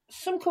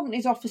some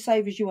companies offer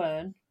save as you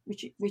earn,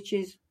 which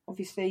is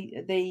obviously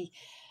the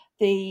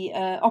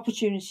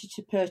opportunity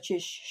to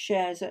purchase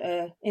shares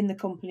in the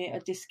company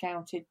at a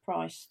discounted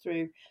price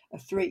through a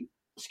 3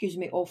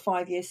 or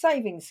 5 year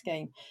savings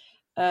scheme.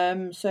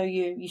 So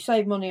you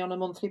save money on a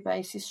monthly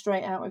basis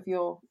straight out of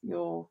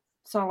your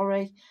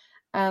salary,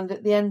 and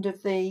at the end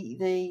of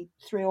the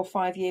 3 or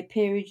 5 year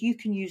period, you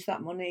can use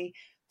that money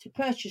to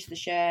purchase the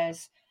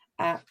shares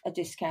at a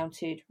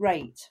discounted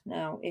rate.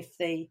 Now, if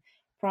the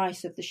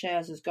price of the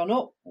shares has gone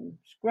up,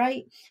 it's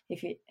great.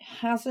 If it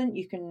hasn't,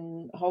 you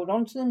can hold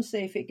on to them,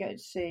 see if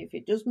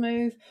it does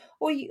move,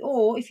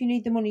 or if you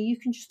need the money, you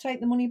can just take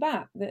the money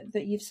back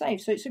that you've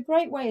saved. So it's a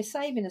great way of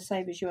saving, a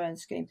save as you earn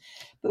scheme.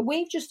 But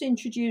we've just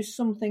introduced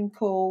something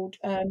called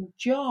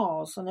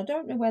JARS, and I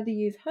don't know whether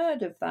you've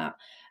heard of that.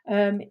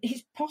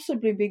 It's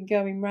possibly been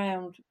going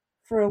round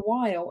for a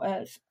while.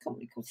 It's a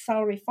company called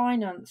Salary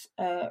Finance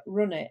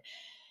run it.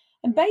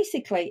 And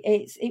basically,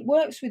 it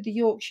works with the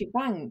Yorkshire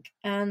Bank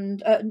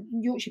and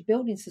Yorkshire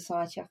Building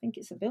Society. I think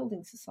it's a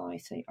building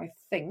society.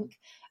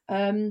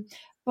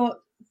 But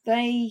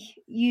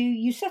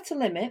you set a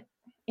limit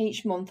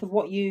each month of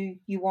what you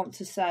want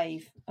to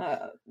save.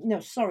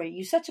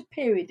 You set a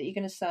period that you're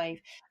going to save,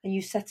 and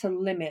you set a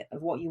limit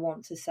of what you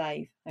want to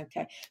save.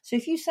 Okay, so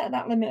if you set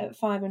that limit at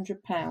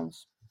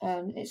 £500,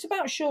 it's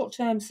about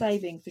short-term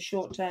saving for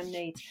short-term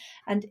needs,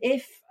 and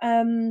if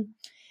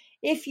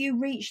you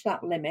reach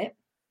that limit,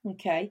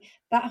 okay,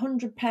 that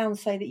 £100,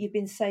 say, that you've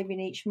been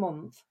saving each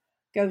month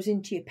goes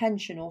into your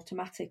pension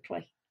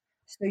automatically.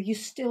 So you're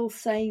still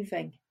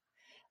saving,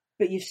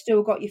 but you've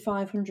still got your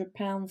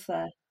 £500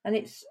 there, and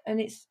it's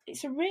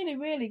a really,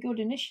 really good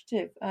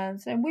initiative.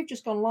 And we've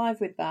just gone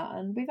live with that,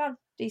 and we've had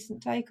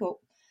decent take up.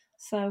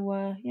 So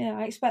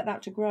I expect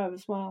that to grow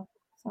as well.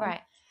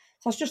 Right.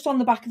 So it's just on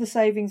the back of the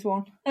savings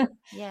one.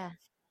 Yeah.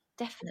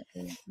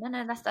 Definitely.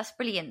 No, that's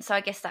brilliant. So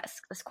I guess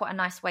that's quite a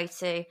nice way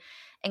to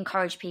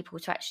encourage people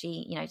to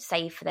actually,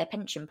 save for their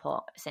pension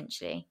pot,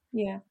 essentially.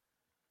 Yeah.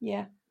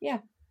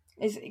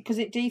 Because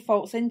it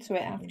defaults into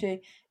it after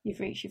you've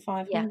reached your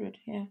 500.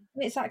 Yeah. And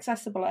it's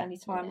accessible at any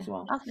time as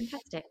well. Oh,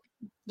 fantastic.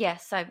 Yeah.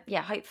 So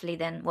hopefully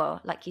then, well,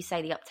 like you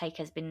say, the uptake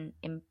has been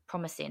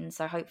promising.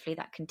 So hopefully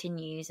that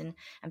continues and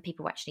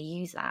people actually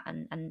use that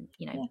and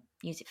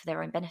use it for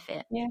their own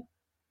benefit. Yeah.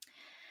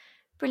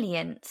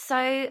 Brilliant.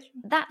 So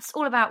that's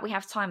all about we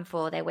have time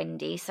for there,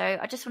 Wendy. So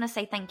I just want to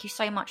say thank you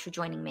so much for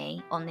joining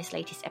me on this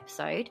latest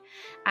episode,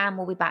 and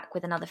we'll be back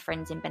with another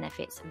Friends in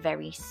Benefits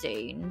very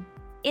soon.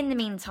 In the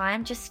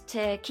meantime, just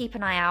to keep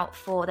an eye out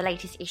for the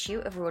latest issue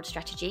of Reward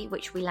Strategy,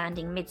 which will be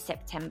landing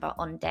mid-September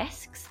on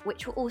desks,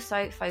 which will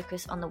also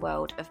focus on the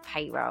world of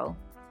payroll.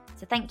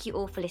 So thank you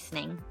all for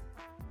listening.